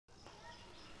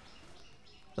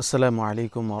আসসালামু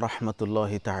আলাইকুম ওয়া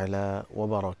রাহমাতুল্লাহি তাআলা ওয়া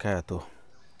বারাকাতুহু।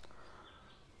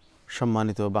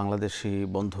 সম্মানিত বাংলাদেশি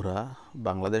বন্ধুরা,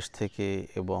 বাংলাদেশ থেকে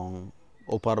এবং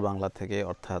ওপার বাংলা থেকে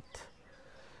অর্থাৎ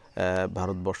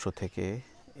ভারতবর্ষ থেকে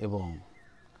এবং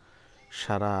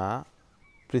সারা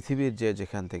পৃথিবীর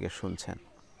যেখান থেকে শুনছেন,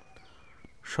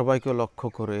 সবাইকে লক্ষ্য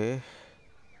করে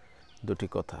দুটি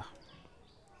কথা।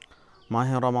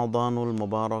 মাহে রমাদানুল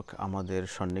মুবারক আমাদের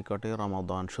সন্নিকটে।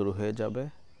 রমাদান শুরু হয়ে যাবে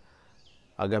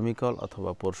আগামীকাল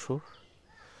অথবা পরশু।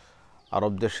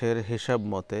 আরব দেশের হিসাব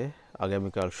মতে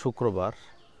আগামীকাল শুক্রবার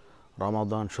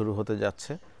রমাদান শুরু হতে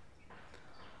যাচ্ছে।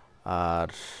 আর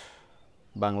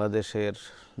বাংলাদেশের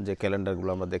যে ক্যালেন্ডারগুলো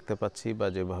আমরা দেখতে পাচ্ছি বা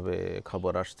যেভাবে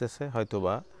খবর আসতেছে,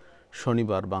 হয়তোবা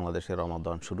শনিবার বাংলাদেশে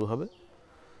রমাদান শুরু হবে।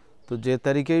 তো যে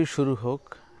তারিখেই শুরু হোক,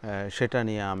 সেটা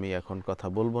নিয়ে আমি এখন কথা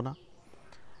বলবো না।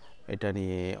 এটা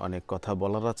নিয়ে অনেক কথা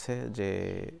বলার আছে যে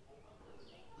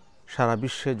সারা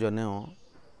বিশ্বের জন্যও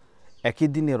একই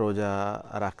দিনে রোজা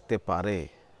রাখতে পারে,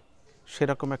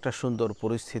 সেরকম একটা সুন্দর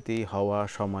পরিস্থিতি হওয়া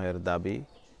সময়ের দাবি,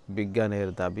 বিজ্ঞানের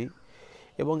দাবি।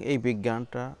 এবং এই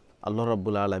বিজ্ঞানটা আল্লাহ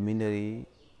রাব্বুল আলামিনেরই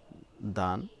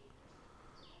দান।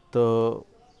 তো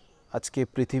আজকে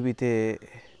পৃথিবীতে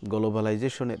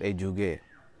গ্লোবালাইজেশনের এই যুগে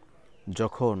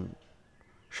যখন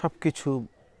সব কিছু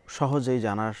সহজেই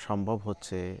জানা সম্ভব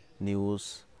হচ্ছে, নিউজ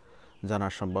জানা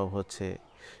সম্ভব হচ্ছে,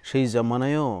 সেই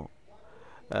জামানায়ও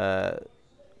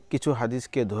কিছু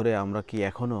হাদিসকে ধরে আমরা কি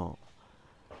এখনও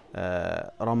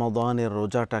রমাদানের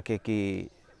রোজাটাকে কি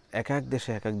এক এক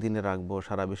দেশে এক এক দিনে রাখবো?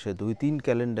 সারা বিশ্বে 2-3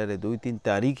 ক্যালেন্ডারে 2-3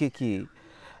 তারিখে কি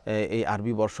এই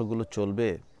আরবি বর্ষগুলো চলবে?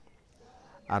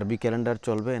 আরবি ক্যালেন্ডার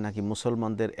চলবে নাকি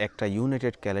মুসলমানদের একটা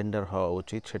ইউনাইটেড ক্যালেন্ডার হওয়া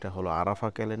উচিত, সেটা হলো আরাফা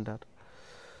ক্যালেন্ডার?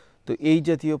 তো এই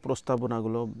জাতীয়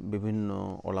প্রস্তাবনাগুলো বিভিন্ন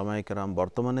ওলামায়ে কেরাম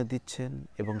বর্তমানে দিচ্ছেন।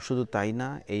 এবং শুধু তাই না,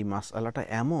 এই মাসআলাটা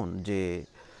এমন যে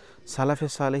সালাফে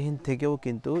সালেহিন থেকেও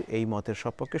কিন্তু এই মতের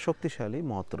সপক্ষে শক্তিশালী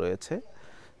মত রয়েছে,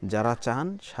 যারা চান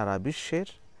সারা বিশ্বের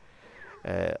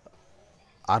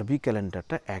আরবি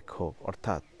ক্যালেন্ডারটা এক হোক।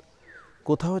 অর্থাৎ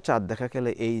কোথাও চাঁদ দেখা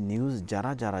গেলে এই নিউজ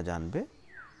যারা যারা জানবে,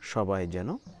 সবাই যেন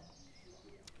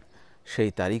সেই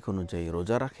তারিখ অনুযায়ী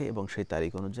রোজা রাখে এবং সেই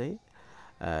তারিখ অনুযায়ী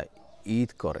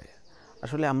ঈদ করে।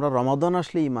 আসলে আমরা রমাদান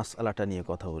আসলে এই মাসআলাটা নিয়ে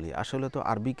কথা বলি। আসলে তো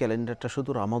আরবি ক্যালেন্ডারটা শুধু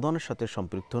রমাদানের সাথে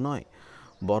সম্পৃক্ত নয়,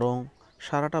 বরং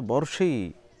সারাটা বর্ষেই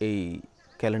এই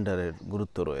ক্যালেন্ডারের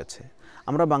গুরুত্ব রয়েছে।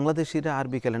 আমরা বাংলাদেশিরা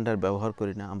আরবি ক্যালেন্ডার ব্যবহার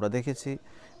করি না। আমরা দেখেছি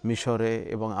মিশরে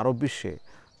এবং আরব বিশ্বে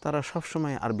তারা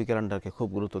সবসময় আরবি ক্যালেন্ডারকে খুব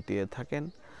গুরুত্ব দিয়ে থাকেন।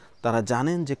 তারা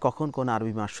জানেন যে কখন কোন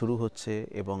আরবি মাস শুরু হচ্ছে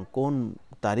এবং কোন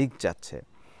তারিখ যাচ্ছে।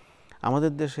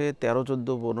 আমাদের দেশে 13,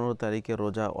 14, 15 তারিখে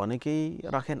রোজা অনেকেই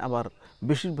রাখেন, আবার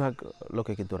বেশিরভাগ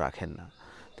লোকে কিন্তু রাখেন না।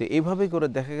 তো এইভাবে করে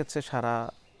দেখা গেছে সারা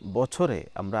বছরে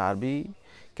আমরা আরবি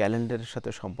ক্যালেন্ডারের সাথে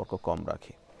সম্পর্ক কম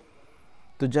রাখি।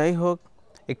 তো যাই হোক,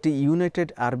 একটি ইউনাইটেড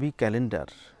আরবি ক্যালেন্ডার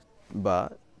বা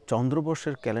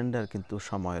চন্দ্রবর্ষের ক্যালেন্ডার কিন্তু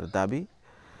সময়ের দাবি,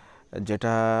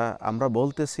 যেটা আমরা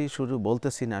শুধু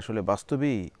বলতেছি না, আসলে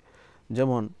বাস্তবেই।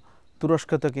 যেমন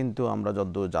তুরস্কতে কিন্তু আমরা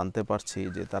যতদূর জানতে পারছি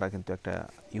যে তারা কিন্তু একটা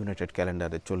ইউনাইটেড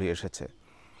ক্যালেন্ডারে চলে এসেছে।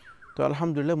 তো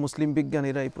আলহামদুলিল্লাহ, মুসলিম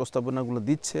বিজ্ঞানীরা এই প্রস্তাবনাগুলো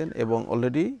দিচ্ছেন এবং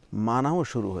অলরেডি মানাও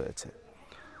শুরু হয়েছে।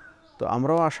 তো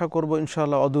আমরাও আশা করব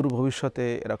ইনশাআল্লাহ অদূর ভবিষ্যতে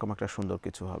এরকম একটা সুন্দর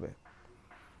কিছু হবে।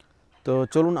 তো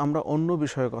চলুন আমরা অন্য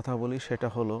বিষয়ে কথা বলি। সেটা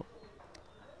হলো,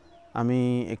 আমি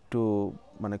একটু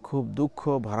খুব দুঃখ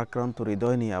ভারাক্রান্ত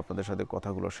হৃদয় নিয়ে আপনাদের সাথে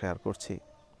কথাগুলো শেয়ার করছি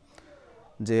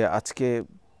যে আজকে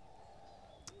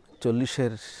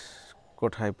 40-এর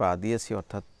কোঠায় পা দিয়েছি,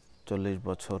 অর্থাৎ 40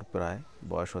 বছর প্রায়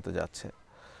বয়স হতে যাচ্ছে।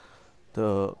 তো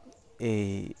এই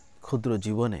ক্ষুদ্র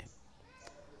জীবনে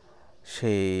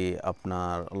সেই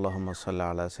আপনার আল্লাহুম্মা সাল্লি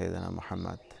আলা সাইয়্যিদিনা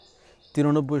মুহাম্মদ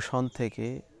 93 সন থেকে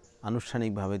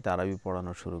আনুষ্ঠানিকভাবে তারাবি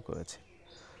পড়ানো শুরু করেছে।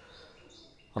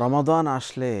 রমাদান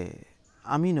আসলে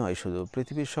আমি নয়, শুধু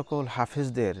পৃথিবীর সকল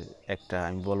হাফেজদের একটা,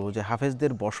 আমি বলবো যে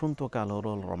হাফেজদের বসন্তকাল হল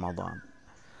রমাদান।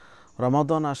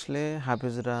 রমাদান আসলে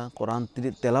হাফেজরা কোরআন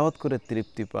তেলাওয়াত করে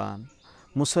তৃপ্তি পান,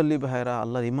 মুসল্লি ভাইরা,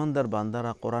 আল্লাহর ইমানদার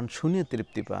বান্দারা কোরআন শুনিয়ে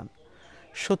তৃপ্তি পান।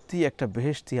 সত্যি একটা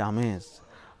বেহেশতি আমেজ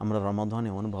আমরা রমাদানে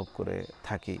অনুভব করে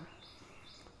থাকি।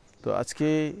 তো আজকে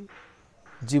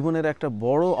জীবনের একটা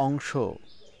বড় অংশ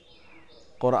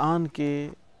কোরআনকে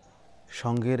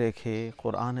সঙ্গে রেখে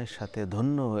কোরআনের সাথে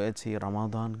ধন্য হয়েছি।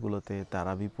 রমাদানগুলোতে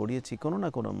তারাবি পড়িয়েছি কোনো না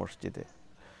কোনো মসজিদে,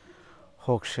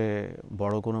 হোক সে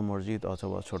বড় কোনো মসজিদ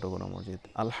অথবা ছোট কোনো মসজিদ।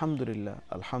 আলহামদুলিল্লাহ,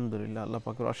 আলহামদুলিল্লাহ, আল্লাহ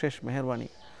পাকের অশেষ মেহেরবানি।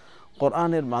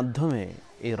 কোরআনের মাধ্যমে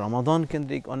এই রমাদান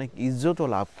কেন্দ্রিক অনেক ইজ্জতও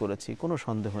লাভ করেছি, কোনো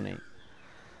সন্দেহ নেই।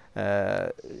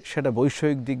 সেটা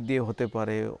বৈষয়িক দিক দিয়ে হতে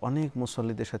পারে, অনেক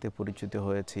মুসল্লিদের সাথে পরিচিত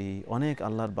হয়েছি, অনেক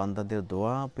আল্লাহর বান্দাদের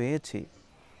দোয়া পেয়েছি,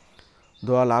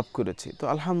 দোয়া লাভ করেছি। তো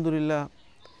আলহামদুলিল্লাহ,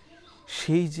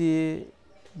 সেই যে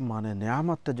মানে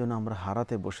নেয়ামতটার জন্য আমরা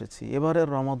হারাতে বসেছি। এবারের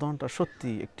রমাদানটা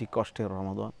সত্যি একটি কষ্টের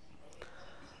রমাদান।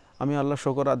 আমি আল্লাহ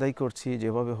শুকর আদায় করছি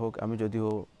যেভাবে হোক। আমি যদিও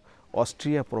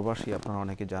অস্ট্রিয়া প্রবাসী, আপনারা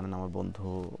অনেকে জানেন আমার বন্ধু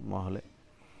মহলে।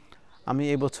 আমি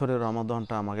এবছরের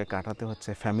রমাদানটা আমাকে কাটাতে হচ্ছে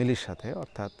ফ্যামিলির সাথে,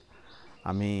 অর্থাৎ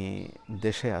আমি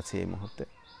দেশে আছি এই মুহূর্তে।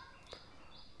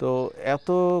 তো এত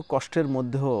কষ্টের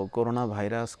মধ্যেও করোনা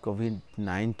ভাইরাস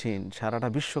কোভিড-19 সারাটা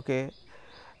বিশ্বকে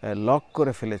লক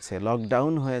করে ফেলেছে,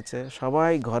 লকডাউন হয়েছে,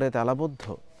 সবাই ঘরে তালাবদ্ধ।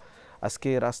 আজকে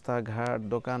রাস্তাঘাট,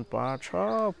 দোকানপাট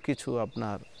সব কিছু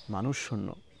আপনার মানুষ শূন্য।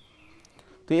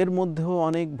 তো এর মধ্যেও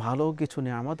অনেক ভালো কিছু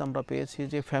নিয়ামত আমরা পেয়েছি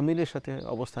যে ফ্যামিলির সাথে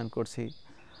অবস্থান করছি।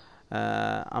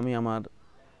 আমি আমার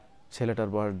ছেলেটার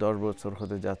বয়স 10 বছর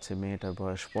হতে যাচ্ছে, মেয়েটার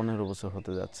বয়স 15 বছর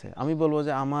হতে যাচ্ছে। আমি বলবো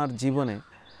যে আমার জীবনে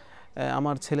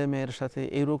আমার ছেলে মেয়ের সাথে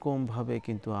এরকমভাবে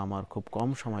কিন্তু আমার খুব কম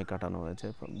সময় কাটানো হয়েছে।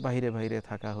 বাইরে বাইরে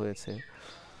থাকা হয়েছে।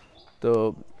 তো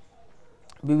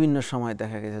বিভিন্ন সময়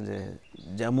দেখা গেছে যে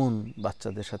যেমন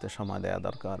বাচ্চাদের সাথে সময় দেওয়া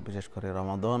দরকার, বিশেষ করে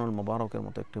রমাদানুল মুবারকের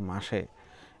মতো একটি মাসে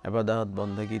ইবাদত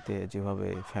বন্দেগীতে যেভাবে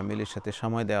ফ্যামিলির সাথে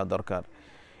সময় দেওয়া দরকার,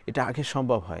 এটা আগে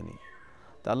সম্ভব হয়নি।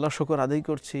 তা আল্লাহ শুকর আদায়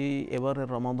করছি এবারের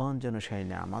রমাদান যেন সেই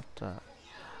নেয়ামতটা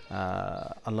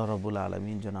আল্লাহ রাব্বুল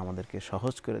আলামিন যেন আমাদেরকে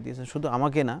সহজ করে দিয়েছেন। শুধু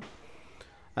আমাকে না,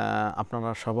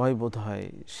 আপনারা সবাই বোধহয়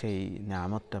সেই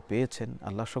নেয়ামতটা পেয়েছেন।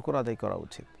 আল্লাহ শুকর আদায় করা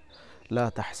উচিত। লা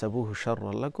তাহসাবুহু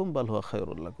শাররাল লাকুম বাল হুয়া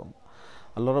খায়রুল লাকুম।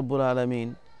 আল্লাহ রাব্বুল আলামিন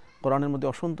কোরআনের মধ্যে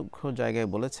অসংখ্য জায়গায়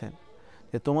বলেছেন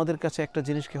যে তোমাদের কাছে একটা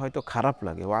জিনিসকে হয়তো খারাপ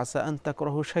লাগে, ওয়া আসা আন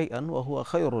তাকরাহু শাইআন ওয়া হুয়া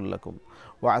খায়রুল লাকুম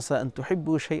ওয়া আসা আন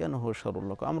তুহিব্বু শাইআন ওয়া হুয়া শাররুল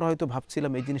লাকুম। আমরা হয়তো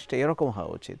ভাবছিলাম এই জিনিসটা এরকম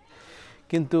হওয়া উচিত,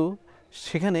 কিন্তু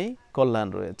সেখানেই কল্যাণ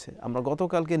রয়েছে। আমরা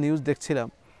গতকালকে নিউজ দেখছিলাম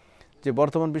যে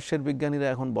বর্তমান বিশ্বের বিজ্ঞানীরা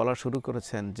এখন বলা শুরু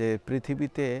করেছেন যে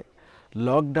পৃথিবীতে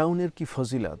লকডাউনের কি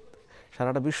ফজিলত।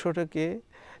 সারাটা বিশ্বটাকে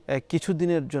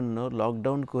কিছুদিনের জন্য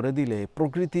লকডাউন করে দিলে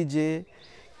প্রকৃতি যে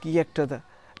কি একটা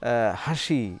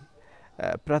হাসি,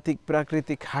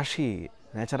 প্রাকৃতিক হাসি,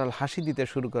 ন্যাচারাল হাসি দিতে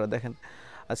শুরু করে। দেখেন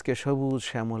আজকে সবুজ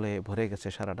শ্যামলে ভরে গেছে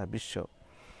সারাটা বিশ্ব।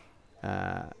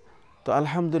 তো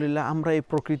আলহামদুলিল্লাহ আমরা এই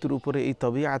প্রকৃতির উপরে, এই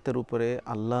তবিয়াতের উপরে,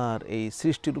 আল্লাহর এই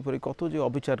সৃষ্টির উপরে কত যে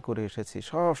অবিচার করে এসেছি।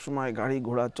 সব সময় গাড়ি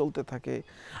ঘোড়া চলতে থাকে।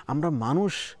 আমরা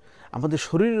মানুষ আমাদের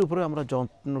শরীরের উপরে আমরা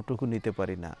যত্নটুকু নিতে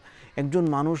পারি না। একজন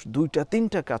মানুষ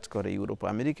 2টা-3টা কাজ করে ইউরোপ,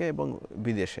 আমেরিকা এবং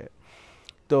বিদেশে।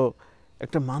 তো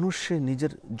একটা মানুষ সে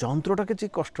নিজের যন্ত্রটাকে যে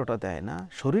কষ্টটা দেয় না,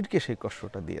 শরীরকে সেই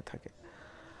কষ্টটা দিয়ে থাকে।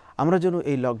 আমরা যেন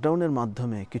এই লকডাউনের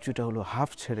মাধ্যমে কিছুটা হলো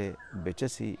হাফ ছেড়ে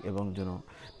বেঁচেছি এবং যেন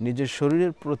নিজের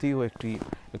শরীরের প্রতিও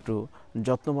একটু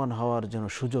যত্নবান হওয়ার যেন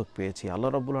সুযোগ পেয়েছি। আল্লাহ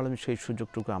রাব্বুল আলামিন সেই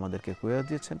সুযোগটুকু আমাদেরকে করে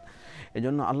দিয়েছেন।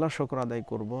 এজন্য আল্লাহর শুকর আদায়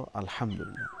করব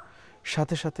আলহামদুলিল্লাহ।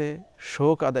 সাথে সাথে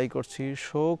শোক আদায় করছি,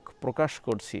 শোক প্রকাশ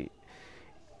করছি।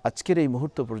 আজকের এই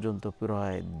মুহূর্ত পর্যন্ত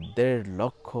প্রায় 1.5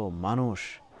 লক্ষ মানুষ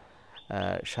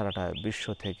সারাটা বিশ্ব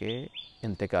থেকে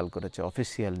ইন্তেকাল করেছে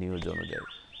অফিসিয়াল নিউজ অনুযায়ী।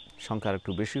 সংখ্যা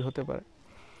একটু বেশি হতে পারে।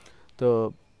 তো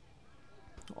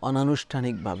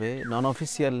অনানুষ্ঠানিকভাবে নন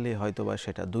অফিসিয়ালি হয়তো বা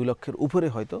সেটা 2 লক্ষের উপরে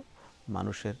হয়তো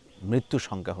মানুষের মৃত্যু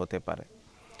সংখ্যা হতে পারে।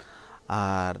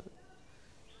 আর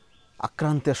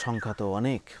আক্রান্তের সংখ্যা তো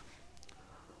অনেক।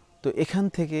 তো এখান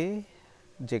থেকে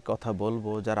যে কথা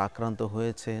বলবো, যারা আক্রান্ত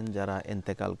হয়েছেন, যারা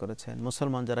ইন্তেকাল করেছেন,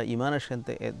 মুসলমান যারা ঈমানের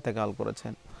সাথে ইন্তেকাল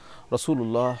করেছেন,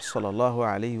 রাসূলুল্লাহ সাল্লাল্লাহু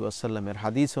আলাইহি ওয়াসাল্লামের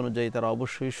হাদিস অনুযায়ী তারা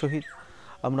অবশ্যই শহীদ।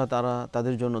 আমরা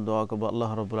তাদের জন্য দোয়া করব, আল্লাহ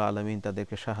রাব্বুল আলামিন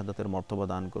তাদেরকে শাহাদাতের মর্তবা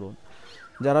দান করুন।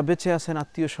 যারা বেঁচে আছেন,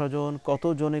 আত্মীয় স্বজন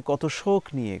কতজনে কত শোক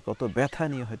নিয়ে, কত ব্যথা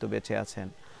নিয়ে হয়তো বেঁচে আছেন।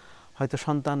 হয়তো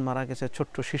সন্তান মারা গেছে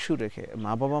ছোট্ট শিশু রেখে,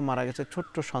 মা বাবা মারা গেছে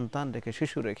ছোট্ট সন্তান রেখে,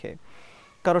 শিশু রেখে,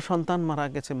 কারো সন্তান মারা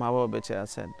গেছে, মা বাবা বেঁচে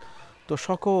আছেন। তো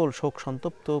সকল শোক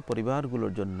সন্তপ্ত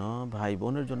পরিবারগুলোর জন্য, ভাই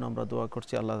বোনের জন্য আমরা দোয়া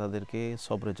করছি, আল্লাহ তাদেরকে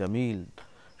সবরে জামিল,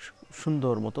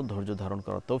 সুন্দর মতো ধৈর্য ধারণ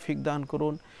করার তৌফিক দান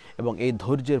করুন এবং এই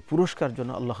ধৈর্যের পুরস্কার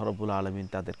জন্য আল্লাহ রাব্বুল আলামিন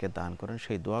তাদেরকে দান করেন,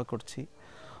 সেই দোয়া করছি।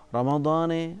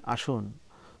 রমাদানে আসুন,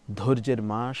 ধৈর্যের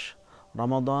মাস,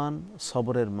 রমাদান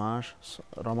সবরের মাস,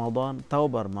 রমাদান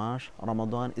তাওবার মাস,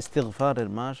 রমাদান ইস্তিগফারের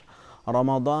মাস,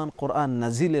 রমাদান কোরআন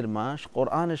নাজিলের মাস,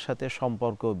 কোরআনের সাথে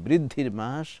সম্পর্ক বৃদ্ধির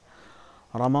মাস।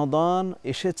 রমাদান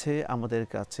এসেছে আমাদের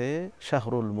কাছে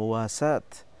শাহরুল মুওয়াসাত,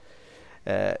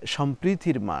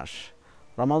 সম্প্রীতির মাস।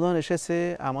 রমাদান এসেছে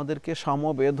আমাদেরকে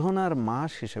সমবেদনার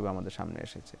মাস হিসেবে আমাদের সামনে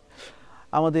এসেছে।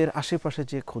 আমাদের আশেপাশে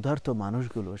যে ক্ষুধার্ত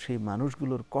মানুষগুলো, সেই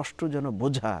মানুষগুলোর কষ্ট যেন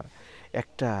বোঝার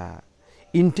একটা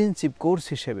ইন্টেনসিভ কোর্স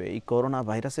হিসেবে এই করোনা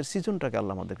ভাইরাসের সিজনটাকে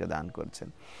আল্লাহ আমাদেরকে দান করছেন।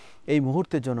 এই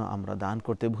মুহূর্তে যেন আমরা দান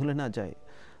করতে ভুলে না যাই।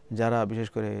 যারা বিশেষ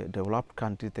করে ডেভেলপড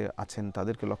কান্ট্রিতে আছেন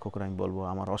তাদেরকে লক্ষ্য করে আমি বলবো,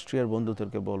 আমার অস্ট্রিয়ার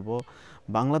বন্ধুদেরকে বলবো,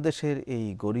 বাংলাদেশের এই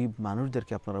গরিব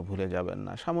মানুষদেরকে আপনারা ভুলে যাবেন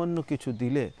না। সামান্য কিছু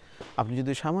দিলে আপনি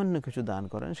যদি সামান্য কিছু দান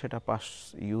করেন, সেটা 5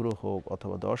 ইউরো হোক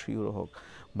অথবা 10 ইউরো হোক,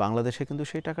 বাংলাদেশে কিন্তু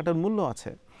সেই টাকাটার মূল্য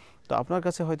আছে। তো আপনার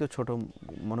কাছে হয়তো ছোট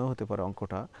মনে হতে পারে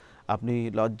অঙ্কটা, আপনি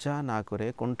লজ্জা না করে,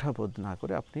 কুণ্ঠাবোধ না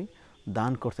করে আপনি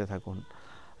দান করতে থাকুন।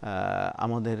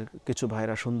 আমাদের কিছু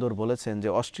ভাইরা সুন্দর বলেছেন যে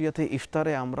অস্ট্রিয়াতে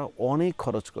ইফতারে আমরা অনেক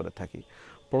খরচ করে থাকি।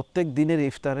 প্রত্যেক দিনের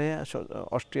ইফতারে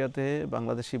অস্ট্রিয়াতে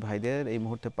বাংলাদেশি ভাইদের এই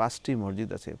মুহূর্তে 5টি মসজিদ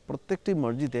আছে। প্রত্যেকটি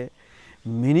মসজিদে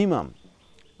মিনিমাম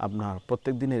আপনার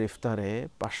প্রত্যেক দিনের ইফতারে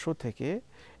 500 থেকে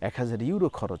 1000 ইউরো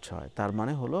খরচ হয়। তার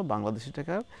মানে হলো বাংলাদেশি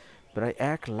টাকার প্রায়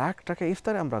 1 লাখ টাকা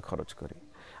ইফতারে আমরা খরচ করি।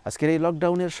 আজকের এই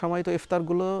লকডাউনের সময় তো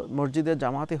ইফতারগুলো মসজিদে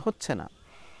জামাতে হচ্ছে না,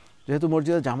 যেহেতু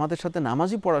মসজিদে জামাতের সাথে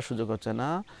নামাজই পড়ার সুযোগ হচ্ছে না,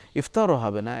 ইফতারও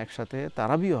হবে না একসাথে,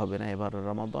 তারাবিও হবে না এবার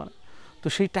রমাদান। তো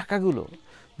সেই টাকাগুলো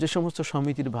যে সমস্ত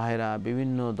সমিতির ভাইরা,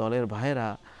 বিভিন্ন দলের ভাইরা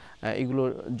এগুলো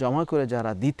জমা করে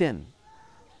যারা দিতেন,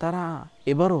 তারা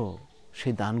এবারও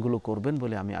সেই দানগুলো করবেন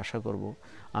বলে আমি আশা করব।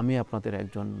 আমি আপনাদের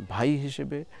একজন ভাই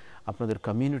হিসেবে, আপনাদের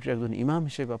কমিউনিটির একজন ইমাম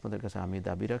হিসেবে আপনাদের কাছে আমি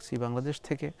দাবি রাখছি বাংলাদেশ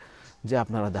থেকে, যে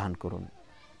আপনারা দান করুন।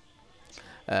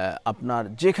 আপনার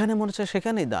যেখানে মনে চায়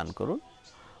সেখানেই দান করুন,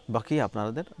 বাকি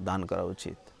আপনাদের দান করা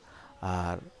উচিত।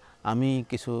 আর আমি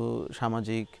কিছু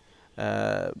সামাজিক,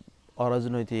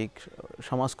 অরাজনৈতিক,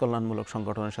 সমাজ কল্যাণমূলক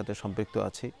সংগঠনের সাথে সম্পৃক্ত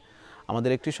আছি।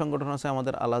 আমাদের একটি সংগঠন আছে,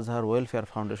 আমাদের আল আজহার ওয়েলফেয়ার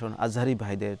ফাউন্ডেশন, আজহারি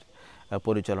ভাইদের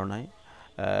পরিচালনায়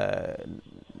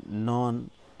নন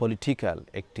পলিটিক্যাল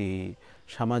একটি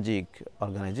সামাজিক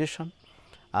অর্গানাইজেশন,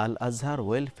 আল আজহার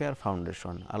ওয়েলফেয়ার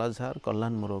ফাউন্ডেশন, আল আজহার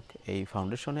কল্যাণমূলক এই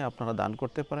ফাউন্ডেশনে আপনারা দান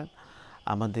করতে পারেন।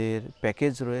 আমাদের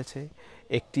প্যাকেজ রয়েছে,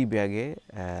 একটি ব্যাগে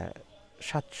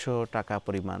 700 টাকা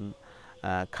পরিমাণ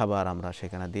খাবার আমরা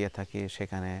সেখানে দিয়ে থাকি।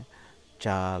 সেখানে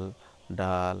চাল,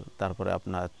 ডাল, তারপরে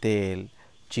আপনার তেল,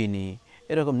 চিনি,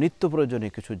 এরকম নিত্য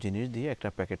প্রয়োজনীয় কিছু জিনিস দিয়ে একটা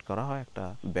প্যাকেট করা হয়, একটা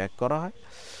ব্যাগ করা হয়।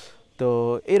 তো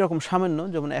এইরকম সামান্য,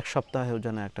 যেমন 1 সপ্তাহেও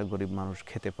যেন একটা গরিব মানুষ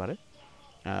খেতে পারে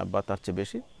বা তার চেয়ে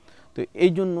বেশি। তো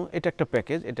এই জন্য এটা একটা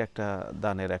প্যাকেজ, এটা একটা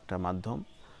দানের একটা মাধ্যম।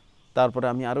 তারপরে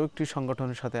আমি আরও একটি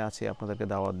সংগঠনের সাথে আছি, আপনাদেরকে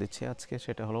দাওয়াত দিচ্ছি আজকে।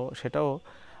 সেটাও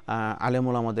আলেম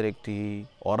ওলামাদের একটি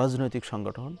অরাজনৈতিক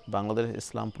সংগঠন, বাংলাদেশ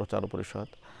ইসলাম প্রচার পরিষদ।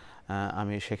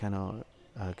 আমি সেখানেও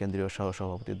কেন্দ্রীয়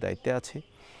সহসভাপতির দায়িত্বে আছি।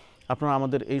 আপনারা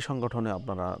আমাদের এই সংগঠনে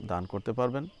আপনারা দান করতে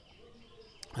পারবেন।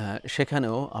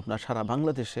 সেখানেও আপনার সারা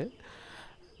বাংলাদেশে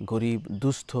গরিব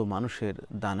দুস্থ মানুষের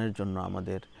দানের জন্য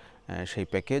আমাদের সেই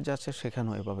প্যাকেজ আছে,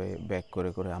 সেখানেও এভাবে ব্যাক করে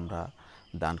করে আমরা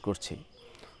দান করছি।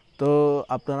 তো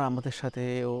আপনারা আমাদের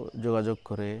সাথেও যোগাযোগ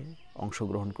করে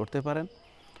অংশগ্রহণ করতে পারেন,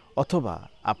 অথবা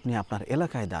আপনি আপনার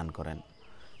এলাকায় দান করেন।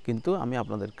 কিন্তু আমি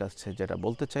আপনাদের কাছে যেটা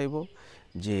বলতে চাইব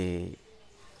যে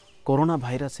করোনা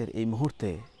ভাইরাসের এই মুহূর্তে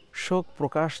শোক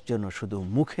প্রকাশ যেন শুধু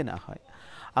মুখে না হয়,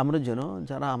 আমরা যেন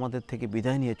যারা আমাদের থেকে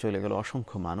বিদায় নিয়ে চলে গেল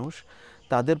অসংখ্য মানুষ,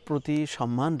 তাদের প্রতি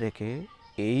সম্মান রেখে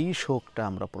এই শোকটা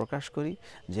আমরা প্রকাশ করি,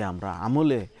 যে আমরা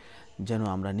আমলে যেন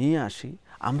আমরা নিয়ে আসি,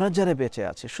 আমরা যারা বেঁচে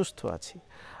আছি, সুস্থ আছি,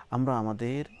 আমরা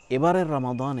আমাদের এবারের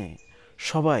রমাদানে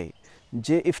সবাই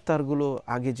যে ইফতারগুলো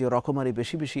আগে যে রকমারি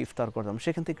বেশি বেশি ইফতার করতাম,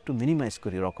 সেখান থেকে একটু মিনিমাইজ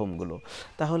করি রকমগুলো।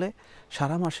 তাহলে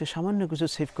সারা মাসে সামান্য কিছু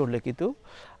সেভ করলে কিন্তু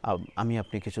আমি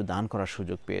আপনি কিছু দান করার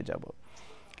সুযোগ পেয়ে যাব।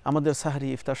 আমাদের সাহারি,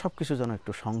 ইফতার সব কিছু যেন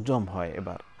একটু সংযম হয়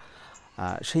এবার,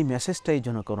 সেই মেসেজটাই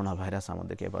যেন করোনা ভাইরাস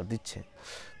আমাদেরকে এবার দিচ্ছে।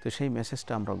 তো সেই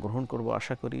মেসেজটা আমরা গ্রহণ করব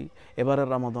আশা করি। এবারের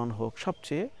রমাদান হোক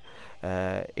সবচেয়ে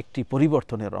একটি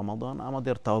পরিবর্তনের রমাদান,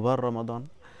 আমাদের তাওবার রমাদান।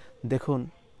 দেখুন,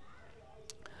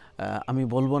 আমি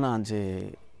বলবো না যে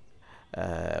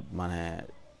মানে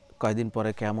কয়দিন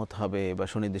পরে কিয়ামত হবে বা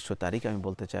সুনির্দিষ্ট তারিখ আমি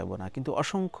বলতে চাইবো না, কিন্তু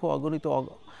অসংখ্য অগণিত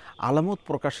আলামত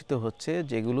প্রকাশিত হচ্ছে,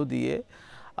 যেগুলো দিয়ে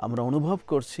আমরা অনুভব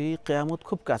করছি কিয়ামত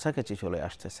খুব কাছাকাছি চলে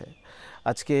আসতেছে।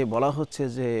 আজকে বলা হচ্ছে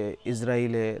যে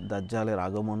ইসরায়েলে দাজ্জালের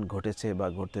আগমন ঘটেছে বা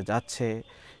ঘটতে যাচ্ছে,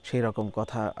 সেই রকম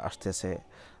কথা আসতেছে।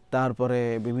 তারপরে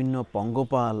বিভিন্ন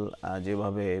পঙ্গপাল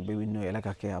যেভাবে বিভিন্ন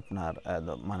এলাকাকে আপনার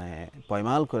মানে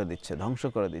পয়মাল করে দিচ্ছে, ধ্বংস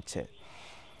করে দিচ্ছে।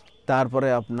 তারপরে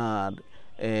আপনার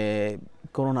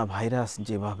করোনা ভাইরাস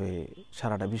যেভাবে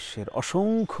সারাটা বিশ্বের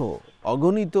অসংখ্য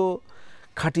অগণিত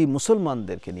খাঁটি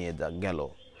মুসলমানদেরকে নিয়ে গেল।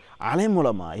 আলেম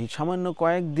ওলামা এই সামান্য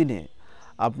কয়েকদিনে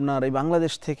আপনার এই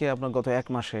বাংলাদেশ থেকে আপনার গত 1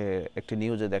 মাসে একটি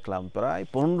নিউজে দেখলাম প্রায়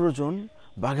 15 জন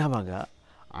বাঘা বাঘা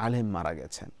আলেম মারা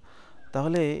গেছেন।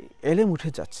 তাহলে এলেম উঠে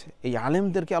যাচ্ছে, এই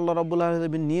আলেমদেরকে আল্লাহ রাব্বুল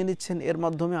আলামিন নিয়ে নিচ্ছেন, এর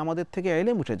মাধ্যমে আমাদের থেকে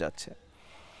এলেম উঠে যাচ্ছে।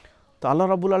 তো আল্লাহ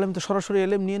রাব্বুল আলামিন তো সরাসরি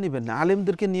এলেম নিয়ে নেবেন না,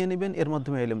 আলেমদেরকে নিয়ে নেবেন, এর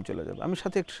মাধ্যমে এলেম চলে যাবে। আমি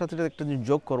সাথে একটা জিনিস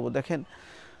যোগ করব। দেখেন,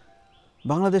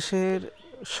 বাংলাদেশের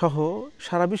সহ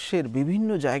সারা বিশ্বের বিভিন্ন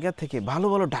জায়গা থেকে ভালো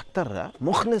ভালো ডাক্তাররা,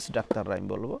 মুখলেস ডাক্তাররা আমি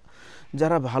বলবো,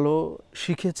 যারা ভালো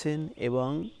শিখেছেন এবং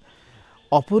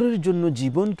অপরের জন্য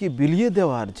জীবনকে বিলিয়ে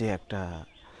দেওয়ার যে একটা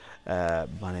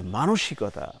মানে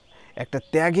মানসিকতা, একটা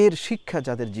ত্যাগের শিক্ষা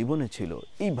যাদের জীবনে ছিল,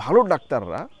 এই ভালো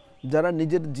ডাক্তাররা যারা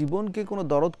নিজের জীবনকে কোনো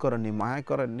দরদ করেননি, মায়া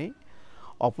করেননি,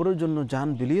 অপরের জন্য জান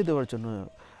বিলিয়ে দেওয়ার জন্য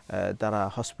তারা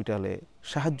হসপিটালে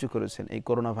সাহায্য করেছেন। এই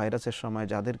করোনা ভাইরাসের সময়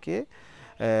যাদেরকে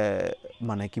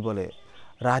মানে কি বলে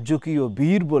রাজকীয়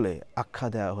বীর বলে আখ্যা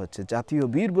দেওয়া হচ্ছে, জাতীয়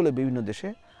বীর বলে বিভিন্ন দেশে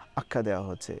আখ্যা দেওয়া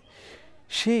হচ্ছে,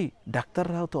 সেই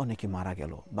ডাক্তাররাও তো অনেকে মারা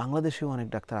গেল। বাংলাদেশেও অনেক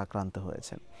ডাক্তার আক্রান্ত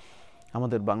হয়েছেন,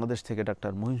 আমাদের বাংলাদেশ থেকে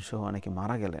ডাক্তার মঈন সহ অনেকে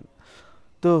মারা গেলেন।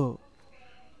 তো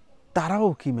তারাও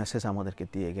কি মেসেজ আমাদেরকে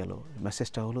দিয়ে গেল?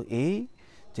 মেসেজটা হলো এই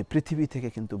যে পৃথিবী থেকে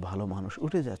কিন্তু ভালো মানুষ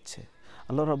উঠে যাচ্ছে।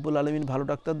 আল্লাহ রাব্বুল আলামিন ভালো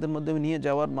ডাক্তারদের মধ্যে নিয়ে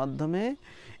যাওয়ার মাধ্যমে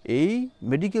এই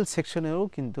মেডিকেল সেকশনেও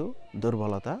কিন্তু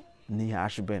দুর্বলতা নিয়ে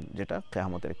আসবেন, যেটা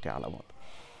কিয়ামতের একটি আলামত।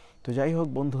 তো যাই হোক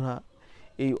বন্ধুরা,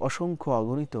 এই অসংখ্য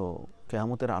অগণিত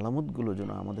কিয়ামতের আলামতগুলো যেন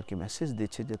আমাদেরকে মেসেজ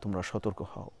দিচ্ছে যে তোমরা সতর্ক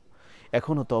হও,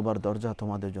 এখনও তওবার দরজা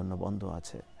তোমাদের জন্য বন্ধ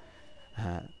আছে।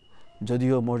 হ্যাঁ,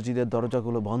 যদিও মসজিদের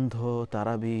দরজাগুলো বন্ধ,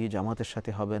 তারাবি জামাতের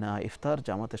সাথে হবে না, ইফতার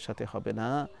জামাতের সাথে হবে না,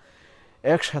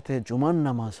 একসাথে জুমার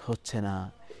নামাজ হচ্ছে না,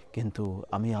 কিন্তু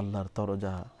আমি আল্লাহর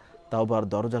তওবার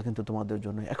দরজা কিন্তু তোমাদের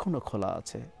জন্য এখনও খোলা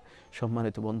আছে।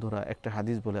 সম্মানিত বন্ধুরা, একটা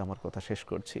হাদিস বলে আমার কথা শেষ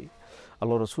করছি।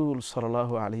 আল্লাহ রসুল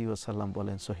সাল্লাল্লাহু আলাইহি ওয়াসাল্লাম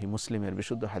বলেন, সহিহ মুসলিমের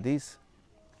বিশুদ্ধ হাদিস,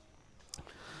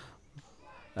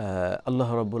 আল্লাহ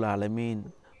রাব্বুল আলামিন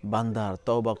বান্দার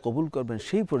তওবা কবুল করবেন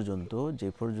সেই পর্যন্ত, যে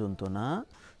পর্যন্ত না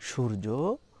সূর্য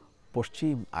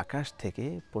পশ্চিম আকাশ থেকে,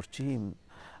 পশ্চিম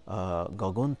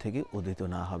গগন থেকে উদিত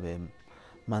না হবে।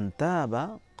 মান তাবা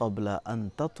ক্বাবলা আন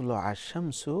তাতলুআ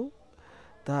আশ-শামসু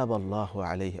তাবাল্লাহু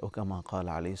আলাইহি ওয়া কামা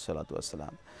ক্বালা আলাইহিস সালাতু ওয়াস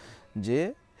সালাম, যে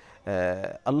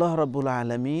আল্লাহ রাব্বুল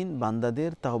আলামিন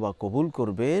বান্দাদের তাওবা কবুল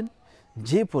করবেন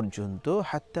যে পর্যন্ত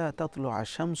হাত্তা তাতলুআ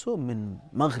আশ-শামসু মিন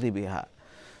মাগরিবিহা,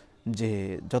 যে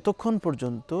যতক্ষণ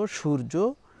পর্যন্ত সূর্য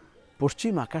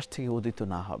পশ্চিম আকাশ থেকে উদিত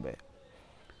না হবে।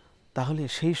 তাহলে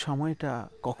সেই সময়টা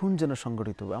কখন যেন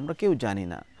সংঘটিত হবে আমরা কেউ জানি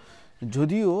না।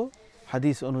 যদিও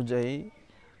হাদিস অনুযায়ী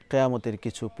কিয়ামতের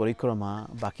কিছু পরিক্রমা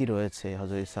বাকি রয়েছে,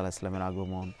 হযরত ঈসা আলাইহিস সালামের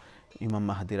আগমন, ইমাম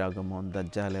মাহদির আগমন,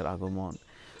 দাজ্জালের আগমন।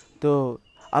 তো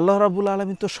আল্লাহ রাব্বুল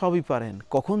আলামিন তো সবই পারেন,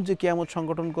 কখন যে কিয়ামত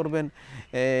সংগঠন করবেন,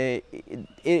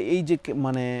 এই যে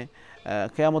মানে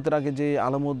কিয়ামতের আগে যে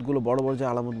আলামতগুলো, বড় বড় যে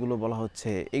আলামতগুলো বলা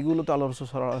হচ্ছে, এগুলো তো আল্লাহ রাসূল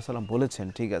সাল্লাল্লাহু আলাইহি ওয়াসাল্লাম বলেছেন,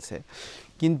 ঠিক আছে,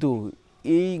 কিন্তু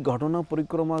এই ঘটনা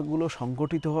পরিক্রমাগুলো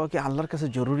সংগঠিত হওয়া কি আল্লাহর কাছে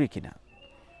জরুরি কিনা,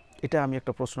 এটা আমি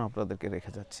একটা প্রশ্ন আপনাদেরকে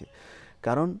রেখে যাচ্ছি।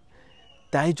 কারণ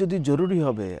তাই যদি জরুরি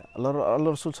হবে, আল্লাহ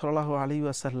রাসূল সাল্লাল্লাহু আলাইহি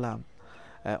ওয়াসাল্লাম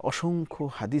অসংখ্য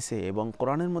হাদিসে এবং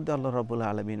কোরআনের মধ্যে আল্লাহ রাব্বুল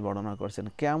আলামিন বর্ণনা করেছেন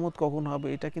কিয়ামত কখন হবে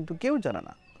এটা কিন্তু কেউ জানে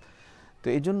না। তো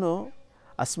এই জন্য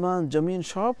আসমান জমিন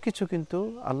সব কিছু কিন্তু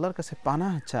আল্লাহর কাছে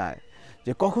পানাহ চায়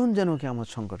যে কখন যেন কিয়ামত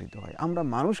সংঘটিত হয়। আমরা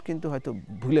মানুষ কিন্তু হয়তো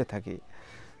ভুলে থাকি,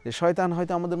 যে শয়তান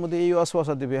হয়তো আমাদের মধ্যে এই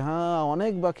ওয়াসওয়াসা দিবে, হ্যাঁ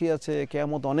অনেক বাকি আছে,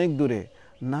 কিয়ামত অনেক দূরে।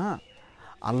 না,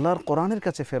 আল্লাহর কোরআনের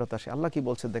কাছে ফেরত আসে। আল্লাহ কি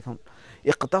বলছে দেখুন,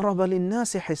 ইকতারাবা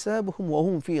লিন-নাসি হিসাবুহুম ওয়া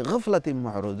হুম ফি গাফলাতিন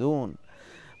মু'রিদুন,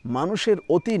 মানুষের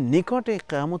অতি নিকটে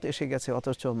কিয়ামত এসে গেছে,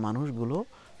 অথচ মানুষগুলো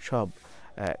সব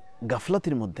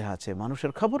গাফলাতির মধ্যে আছে,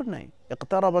 মানুষের খবর নাই।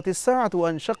 ইকতারাবাতিস সাআতু ওয়া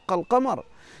ইনশাক্কাল কমার,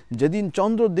 যেদিন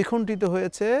চন্দ্র দ্বিখণ্ডিত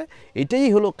হয়েছে, এটাই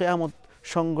হলো কিয়ামত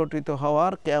সংগঠিত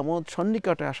হওয়ার, কিয়ামত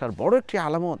সন্নিকটে আসার বড় একটি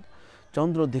আলামত।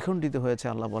 চন্দ্র দ্বিখণ্ডিত হয়েছে,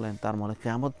 আল্লাহ বলেন তার মানে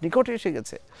কিয়ামত নিকটে এসে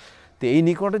গেছে। তো এই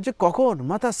নিকটে যে কখন,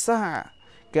 মাতাস সাআ,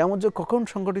 কিয়ামত যে কখন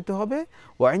সংগঠিত হবে,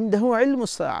 ওয়া ইনদাহু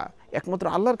ইলমুস সাআ, একমাত্র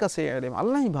আল্লাহর কাছে ইলম,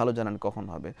 আল্লাহই ভালো জানেন কখন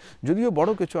হবে। যদিও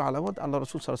বড় কিছু আলামত আল্লাহ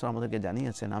রাসূল সাল্লাল্লাহু আলাইহি ওয়াসাল্লাম আমাদেরকে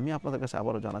জানিয়েছেন, আমি আপনাদের কাছে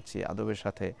আবারও জানাচ্ছি আদবের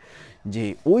সাথে, যে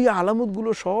ওই আলামতগুলো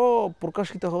সব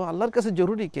প্রকাশিত হওয়া আল্লাহর কাছে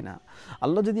জরুরি কিনা।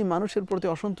 আল্লাহ যদি মানুষের প্রতি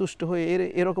অসন্তুষ্ট হয়ে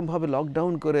এরকমভাবে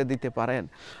লকডাউন করে দিতে পারেন,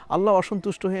 আল্লাহ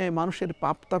অসন্তুষ্ট হয়ে মানুষের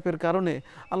পাপ তাপের কারণে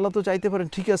আল্লাহ তো চাইতে পারেন,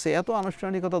 ঠিক আছে এত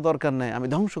আনুষ্ঠানিকতা দরকার নেই, আমি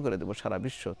ধ্বংস করে দেবো সারা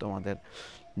বিশ্ব তোমাদের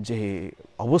যে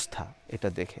অবস্থা এটা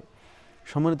দেখে।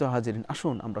 সম্মানিত হাজিরিন,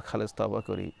 আসুন আমরা খালেস তওবা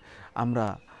করি, আমরা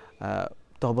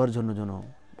তওবার জন্য যেন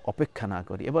অপেক্ষা না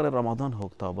করি। এবারে রমাদান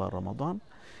হোক, তওবা রমাদান,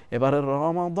 এবারে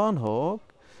রমাদান হোক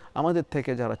আমাদের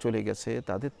থেকে যারা চলে গেছে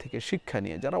তাদের থেকে শিক্ষা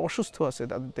নিয়ে, যারা অসুস্থ আছে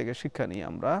তাদের থেকে শিক্ষা নিয়ে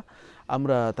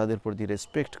আমরা তাদের প্রতি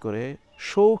রেসপেক্ট করে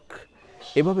শোক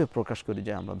এভাবে প্রকাশ করি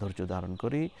যে আমরা ধৈর্য ধারণ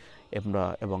করি,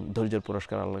 এবং ধৈর্যের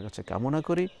পুরস্কার আল্লাহর কাছে কামনা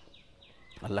করি,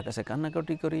 আল্লাহর কাছে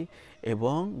কান্নাকাটি করি,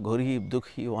 এবং গরিব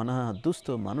দুঃখী অনাথ দুস্থ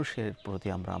মানুষের প্রতি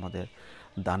আমরা আমাদের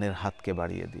দানের হাতকে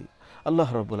বাড়িয়ে দিই। আল্লাহ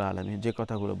রাব্বুল আলামিন যে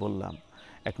কথাগুলো বললাম,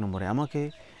 এক নম্বরে আমাকে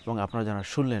এবং আপনারা যারা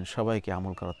শুনলেন সবাইকে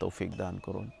আমল করার তৌফিক দান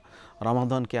করুন।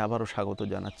 রমাদানকে আবারও স্বাগত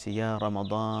জানাচ্ছি। ইয়া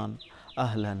রমাদান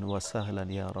أهلا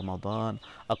وسهلا يا رمضان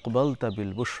أقبلت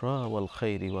بالبشرى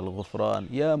والخير والغفران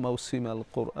يا موسم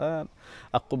القرآن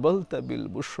أقبلت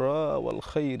بالبشرى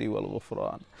والخير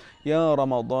والغفران يا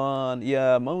رمضان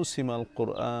يا موسم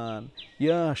القرآن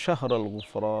يا شهر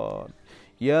الغفران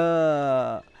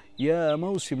يا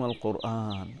موسم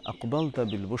القرآن أقبلت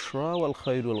بالبشرى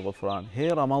والخير والغفران হে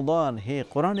রমাদান হে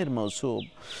কোরআনের মৌসুম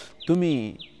তুমি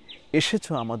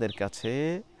এসেছো আমাদের কাছে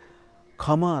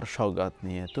ক্ষমার সওগাত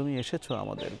নিয়ে, তুমি এসেছো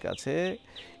আমাদের কাছে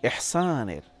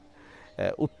ইহসানের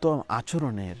উত্তম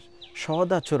আচরণের সৎ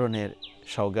আচরণের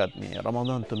সওগাত নিয়ে।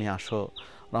 রমাদান তুমি আসো,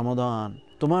 রমাদান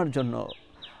তোমার জন্য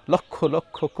লক্ষ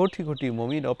লক্ষ কোটি কোটি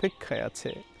মুমিন অপেক্ষায়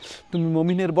আছে। তুমি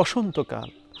মুমিনের বসন্তকাল,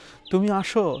 তুমি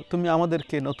আসো, তুমি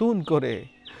আমাদেরকে নতুন করে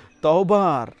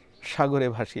তওবার সাগরে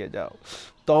ভাসিয়ে যাও,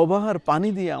 তওবার পানি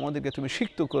দিয়ে আমাদেরকে তুমি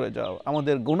সিক্ত করে যাও,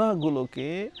 আমাদের গুনাহগুলোকে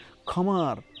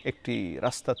ক্ষমার একটি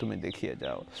রাস্তা তুমি দেখিয়ে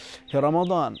যাও। হে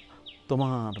রমাদান,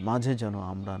 তোমার মাঝে যেন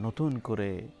আমরা নতুন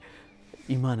করে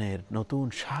ইমানের নতুন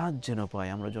স্বাদ যেন পাই,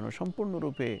 আমরা যেন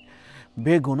সম্পূর্ণরূপে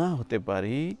বেগুনাহ হতে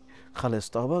পারি, খালেস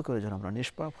তওবা করে যেন আমরা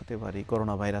নিষ্পাপ হতে পারি।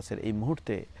 করোনা ভাইরাসের এই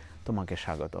মুহূর্তে তোমাকে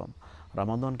স্বাগতম।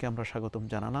 রমাদানকে আমরা স্বাগতম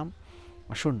জানালাম।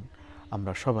 আসুন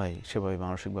আমরা সবাই সেভাবে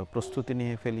মানসিকভাবে প্রস্তুতি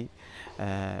নিয়ে ফেলি।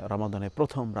 রমাদানের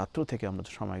প্রথম রাত্র থেকে আমরা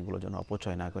সময়গুলো যেন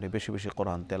অপচয় না করে বেশি বেশি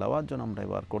কোরআন তেলাওয়াত যেন আমরা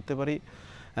এবার করতে পারি।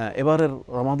 এবারের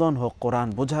রমাদান হোক কোরআন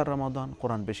বোঝার রমাদান,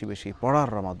 কোরআন বেশি বেশি পড়ার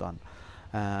রমাদান।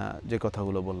 যে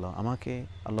কথাগুলো বললাম, আমাকে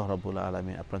আল্লাহ রাব্বুল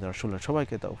আলামিন আপনাদের আসলে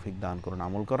সবাইকে তৌফিক দান করুন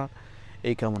আমল করার,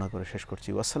 এই কামনা করে শেষ করছি।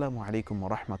 আসসালামু আলাইকুম ওয়া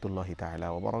রাহমাতুল্লাহি তাআলা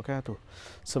ওয়া বারাকাতুহু।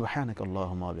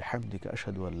 সুবহানাকাল্লাহুম্মা ওয়া বিহামদিকা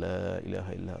আশহাদু আল লা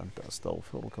ইলাহা ইল্লা আনতা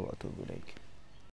আস্তাগফিরুকা ওয়া আতুবু ইলাইক।